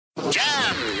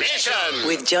Nation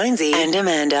with Jonesy and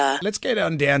Amanda. Let's get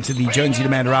on down to the Jonesy and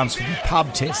Amanda Arms for the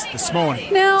pub test this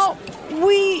morning. Now,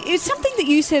 it's something that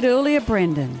you said earlier,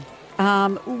 Brendan.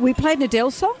 We played an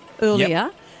Adele song earlier,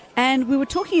 and we were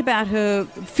talking about her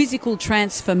physical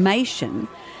transformation,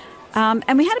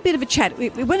 and we had a bit of a chat.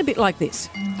 It went a bit like this.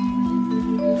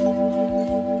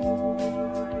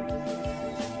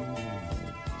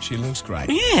 She looks great.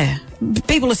 Yeah.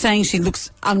 People are saying she looks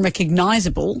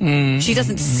unrecognisable. She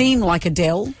doesn't seem like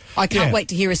Adele. I can't wait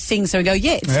to hear her sing, so we go,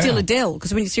 it's still Adele,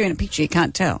 because when you see her in a picture, you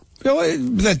can't tell. Well,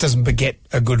 that doesn't beget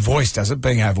a good voice, does it,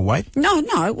 being overweight? No.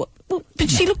 Well, but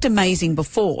she looked amazing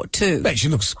before, too. But she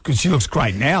looks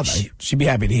great now, though. She'd be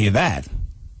happy to hear that.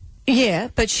 Yeah,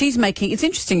 but she's making... It's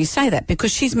interesting you say that,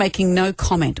 because she's making no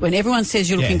comment. When everyone says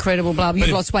you look incredible, blah, blah,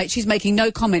 you've lost weight, she's making no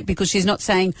comment because she's not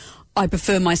saying, I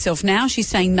prefer myself now. She's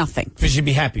saying nothing. But she'd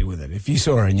be happy with it. If you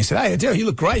saw her and you said, hey, Adele, you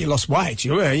look great, you lost weight.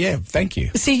 Yeah, thank you.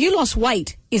 See, you lost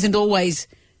weight isn't always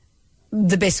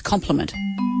the best compliment.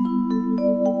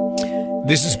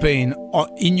 This has been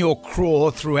in your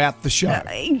craw throughout the show.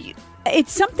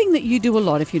 It's something that you do a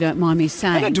lot, if you don't mind me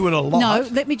saying. I don't do it a lot. No,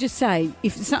 let me just say,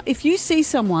 if you see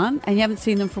someone and you haven't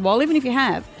seen them for a while, even if you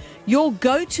have, your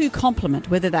go-to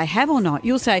compliment, whether they have or not,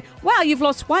 you'll say, wow, you've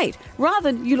lost weight,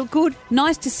 rather than you look good,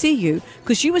 nice to see you,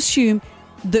 because you assume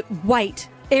that weight,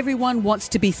 everyone wants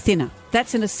to be thinner.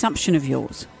 That's an assumption of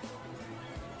yours.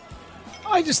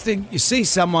 I just think you see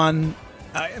someone,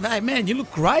 hey, man, you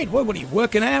look great. What are you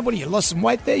working out? What are you lost some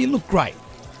weight there? You look great.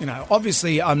 You know,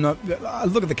 obviously, I look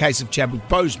at the case of Chadwick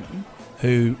Boseman,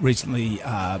 who recently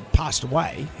passed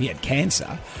away. He had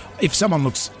cancer. If someone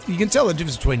looks, you can tell the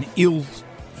difference between ill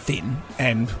thin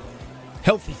and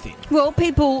healthy thin. Well,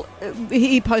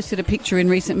 he posted a picture in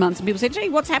recent months and people said, gee,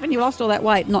 what's happened? You lost all that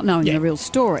weight, not knowing the real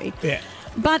story. Yeah.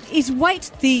 But is weight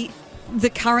the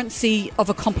currency of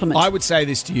a compliment? I would say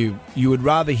this to you. You would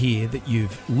rather hear that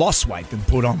you've lost weight than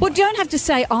put on weight. Well, you don't have to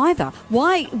say either.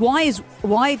 Why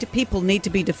do people need to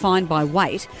be defined by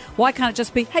weight? Why can't it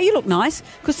just be, hey, you look nice?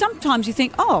 Because sometimes you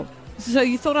think, oh, so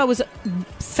you thought I was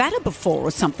fatter before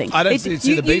or something. I don't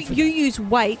see the beef. You use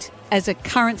weight as a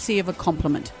currency of a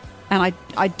compliment. And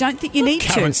I don't think you need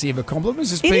to. Currency of a compliment is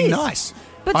just being nice.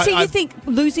 But you think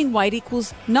losing weight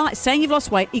equals nice. Saying you've lost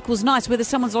weight equals nice, whether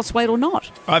someone's lost weight or not.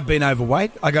 I've been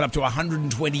overweight. I got up to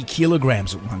 120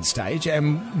 kilograms at one stage,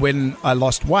 and when I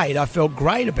lost weight, I felt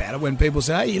great about it. When people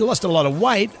say, hey, you lost a lot of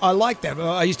weight, I like that.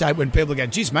 I used to hate when people go,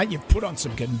 geez, mate, you've put on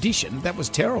some condition. That was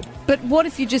terrible. But what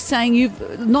if you're just saying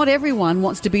not everyone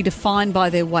wants to be defined by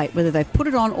their weight, whether they've put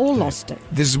it on or lost it?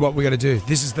 This is what we got to do.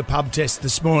 This is the pub test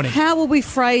this morning. How will we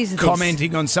phrase this?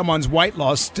 Commenting on someone's weight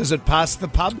loss, does it pass the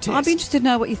pub test? I'd be interested to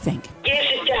know what you think. Yes,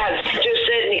 it does, to a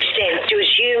certain extent. To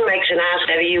assume makes an ass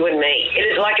out of you and me. It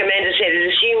is like Amanda said, it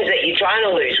assumes that you're trying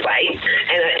to lose weight,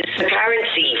 and it's the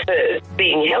currency for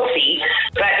being healthy,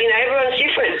 but, everyone's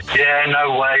different. Yeah,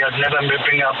 no way. I'd never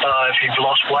bring up if you've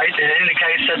lost weight. In any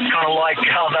case, that's kind of like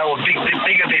how they were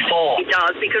bigger before. It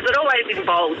does, because it always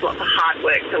involves lots of hard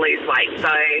work to lose weight,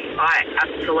 so I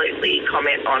absolutely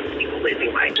comment on people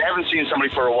losing weight. I haven't seen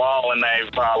somebody for a while and they've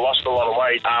lost a lot of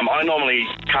weight. I normally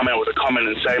come out with a comment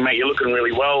and say, mate, you're looking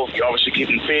really well. You're obviously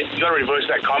keeping fit. You've got to reverse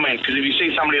that comment, because if you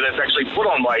see somebody that's actually put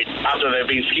on weight after they've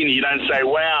been skinny, you don't say,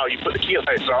 wow, you put the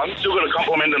kilos on. Still got to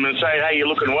compliment them and say, hey, you're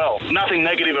looking well. Nothing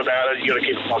negative about it. You got to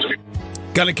keep it positive.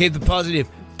 Got to keep the positive.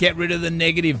 Get rid of the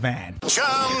negative, man.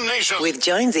 Nation With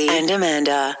Jonesy and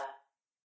Amanda.